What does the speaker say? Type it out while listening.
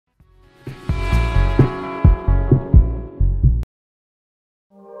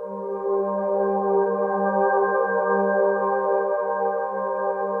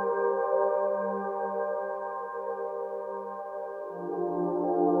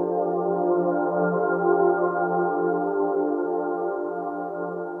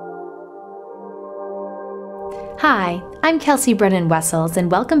Hi, I'm Kelsea Brennan-Wessels and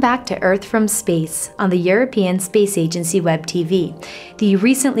welcome back to Earth from Space on the European Space Agency Web-TV. The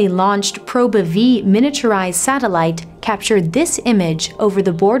recently launched Proba-V miniaturized satellite captured this image over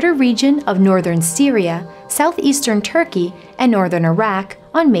the border region of northern Syria, southeastern Turkey, and northern Iraq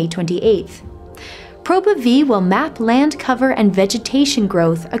on May 28th. Proba-V will map land cover and vegetation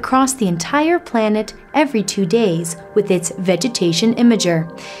growth across the entire planet every 2 days with its vegetation imager.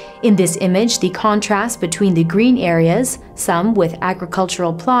 In this image, the contrast between the green areas, some with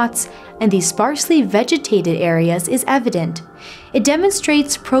agricultural plots, and the sparsely vegetated areas is evident. It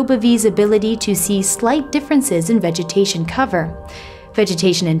demonstrates Proba-V's ability to see slight differences in vegetation cover.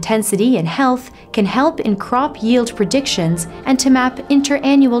 Vegetation intensity and health can help in crop yield predictions and to map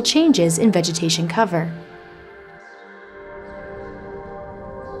interannual changes in vegetation cover.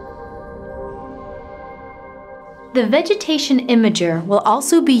 The vegetation imager will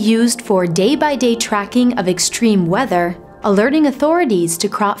also be used for day-by-day tracking of extreme weather, alerting authorities to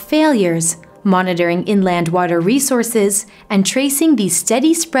crop failures, monitoring inland water resources, and tracing the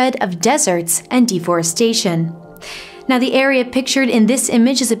steady spread of deserts and deforestation. Now, the area pictured in this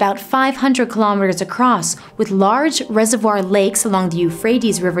image is about 500 kilometers across, with large reservoir lakes along the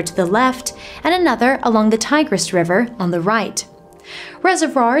Euphrates River to the left and another along the Tigris River on the right.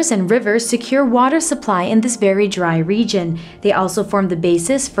 Reservoirs and rivers secure water supply in this very dry region. They also form the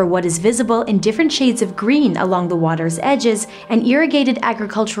basis for what is visible in different shades of green along the water's edges, and irrigated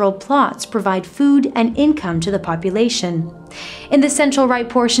agricultural plots provide food and income to the population. In the central right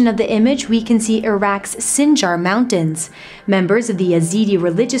portion of the image, we can see Iraq's Sinjar Mountains. Members of the Yazidi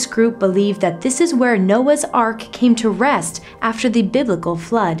religious group believe that this is where Noah's Ark came to rest after the biblical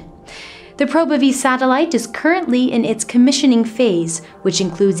flood. The Proba-V satellite is currently in its commissioning phase, which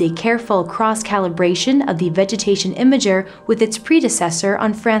includes a careful cross-calibration of the vegetation imager with its predecessor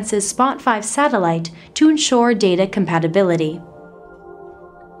on France's Spot 5 satellite to ensure data compatibility.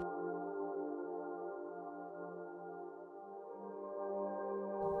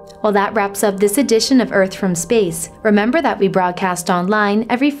 Well, that wraps up this edition of Earth from Space. Remember that we broadcast online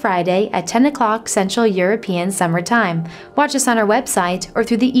every Friday at 10 o'clock Central European Summer Time. Watch us on our website or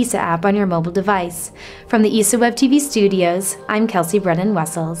through the ESA app on your mobile device. From the ESA Web-TV studios, I'm Kelsea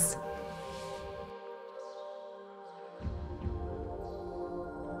Brennan-Wessels.